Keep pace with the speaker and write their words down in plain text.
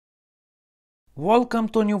Welcome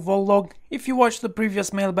to a new Voltlog. If you watched the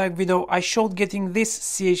previous mailbag video, I showed getting this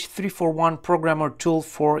CH341 Programmer tool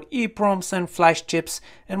for EEPROMs and FLASH chips,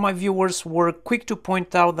 and my viewers were quick to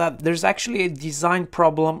point out that there's actually a design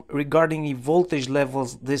problem regarding the voltage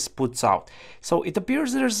levels this puts out. So it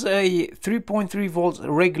appears there's a 3.3 volt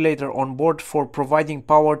regulator on board for providing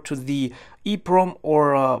power to the EEPROM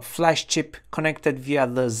or flash chip connected via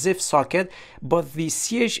the ZIF socket, but the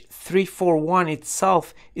CH341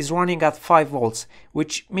 itself is running at 5 volts,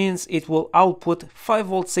 which means it will output 5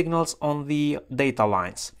 volt signals on the data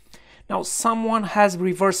lines. Now someone has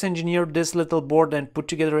reverse engineered this little board and put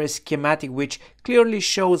together a schematic which clearly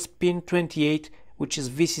shows pin 28, which is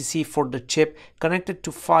VCC for the chip, connected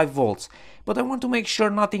to 5 volts. But I want to make sure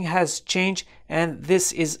nothing has changed and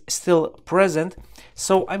this is still present.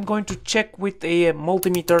 So I'm going to check with a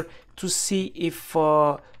multimeter to see if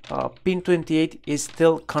pin 28 is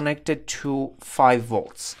still connected to 5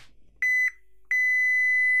 volts.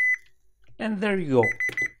 And there you go.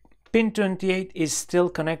 Pin 28 is still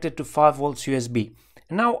connected to 5 volts USB.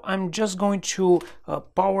 Now I'm just going to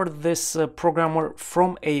power this programmer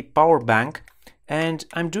from a power bank. And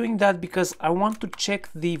I'm doing that because I want to check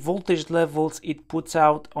the voltage levels it puts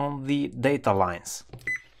out on the data lines.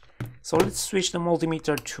 So let's switch the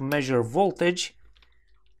multimeter to measure voltage.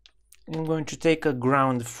 I'm going to take a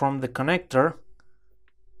ground from the connector.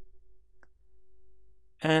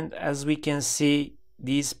 And as we can see,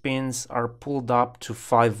 these pins are pulled up to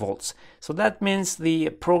 5 volts. So that means the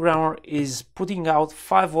programmer is putting out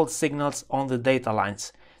 5 volt signals on the data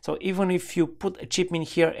lines. So even if you put a chip in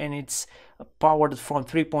here and it's powered from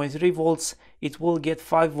 3.3 volts, it will get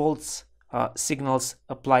 5 volts signals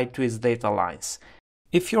applied to its data lines.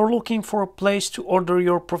 If you're looking for a place to order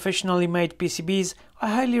your professionally made PCBs, I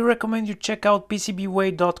highly recommend you check out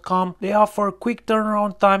PCBWay.com. They offer quick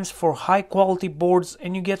turnaround times for high quality boards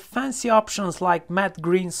and you get fancy options like matte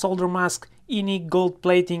green solder mask, unique gold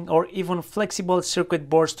plating, or even flexible circuit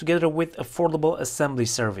boards together with affordable assembly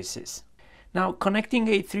services. Now, connecting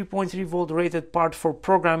a 3.3 volt rated part for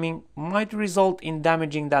programming might result in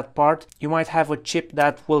damaging that part. You might have a chip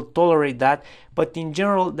that will tolerate that, but in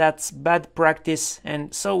general that's bad practice,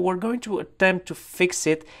 and so we're going to attempt to fix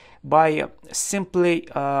it by simply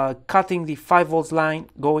cutting the 5 volts line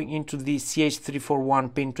going into the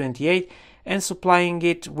CH341 pin 28 and supplying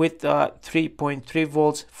it with 3.3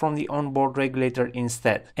 volts from the onboard regulator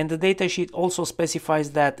instead. And the datasheet also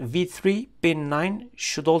specifies that V3 pin 9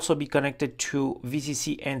 should also be connected to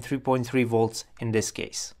VCC and 3.3 volts in this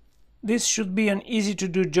case. This should be an easy to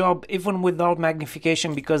do job even without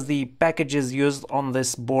magnification because the packages used on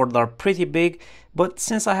this board are pretty big, but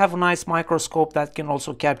since I have a nice microscope that can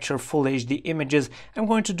also capture full HD images, I'm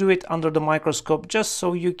going to do it under the microscope just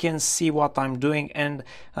so you can see what I'm doing, and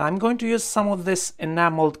I'm going to use some of this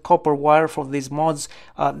enameled copper wire for these mods.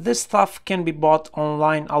 This stuff can be bought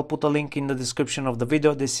online. I'll put a link in the description of the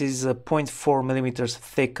video. This is 0.4 millimeters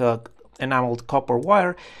thick enameled copper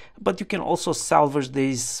wire, but you can also salvage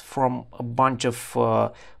these from a bunch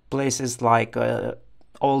of places like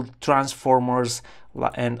old transformers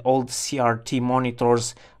and old CRT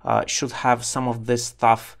monitors should have some of this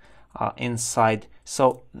stuff inside.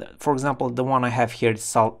 So for example, the one I have here is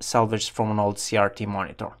salvaged from an old CRT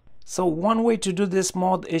monitor. So one way to do this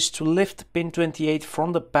mod is to lift pin 28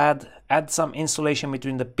 from the pad, add some insulation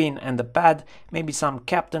between the pin and the pad, maybe some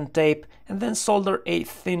Kapton tape, and then solder a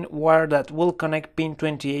thin wire that will connect pin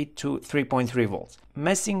 28 to 3.3 volts.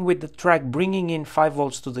 Messing with the track bringing in 5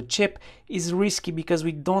 volts to the chip is risky because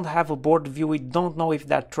we don't have a board view, we don't know if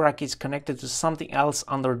that track is connected to something else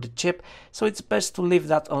under the chip, so it's best to leave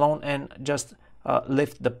that alone and just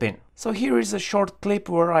lift the pin. So here is a short clip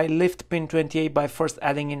where I lift pin 28 by first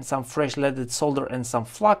adding in some fresh leaded solder and some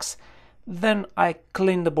flux. Then I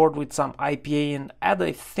clean the board with some IPA and add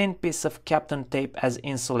a thin piece of Kapton tape as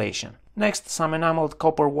insulation. Next, some enameled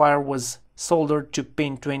copper wire was soldered to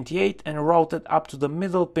pin 28 and routed up to the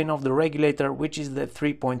middle pin of the regulator, which is the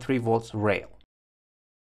 3.3 volts rail.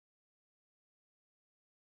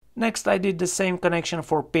 Next, I did the same connection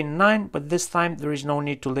for pin 9, but this time there is no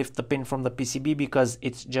need to lift the pin from the PCB because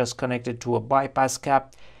it's just connected to a bypass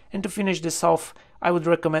cap. And to finish this off, I would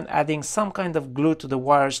recommend adding some kind of glue to the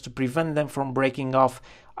wires to prevent them from breaking off.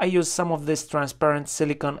 I use some of this transparent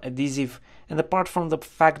silicone adhesive, and apart from the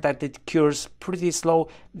fact that it cures pretty slow,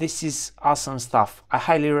 this is awesome stuff. I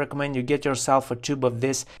highly recommend you get yourself a tube of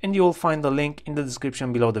this, and you will find the link in the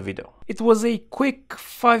description below the video. It was a quick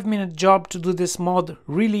 5-minute job to do this mod,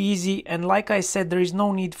 really easy, and like I said, there is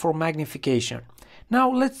no need for magnification.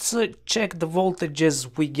 Now let's check the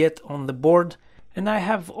voltages we get on the board. And I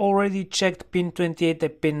have already checked pin 28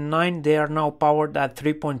 and pin 9, they are now powered at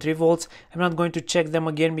 3.3 volts. I'm not going to check them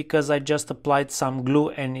again because I just applied some glue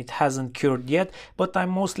and it hasn't cured yet, but I'm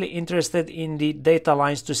mostly interested in the data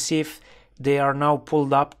lines to see if they are now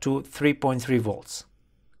pulled up to 3.3 volts.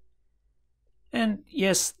 And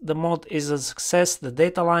yes, the mod is a success. The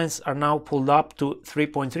data lines are now pulled up to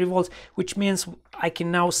 3.3 volts, which means I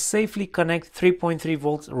can now safely connect 3.3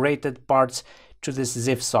 volts rated parts to this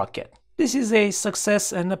ZIF socket. This is a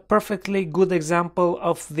success and a perfectly good example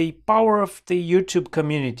of the power of the YouTube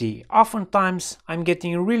community. Oftentimes I'm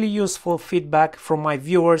getting really useful feedback from my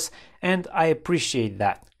viewers and I appreciate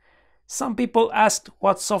that. Some people asked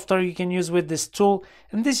what software you can use with this tool,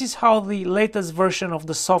 and this is how the latest version of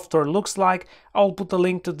the software looks like. I'll put a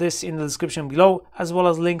link to this in the description below, as well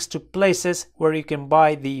as links to places where you can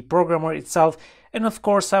buy the programmer itself. And of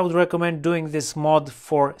course, I would recommend doing this mod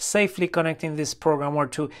for safely connecting this programmer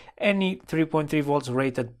to any 3.3 volts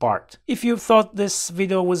rated part. If you thought this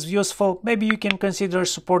video was useful, maybe you can consider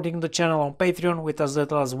supporting the channel on Patreon with as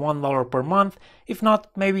little as $1 per month. If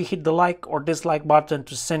not, maybe hit the like or dislike button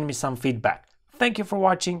to send me some feedback. Thank you for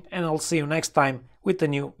watching, and I'll see you next time with a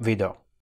new video.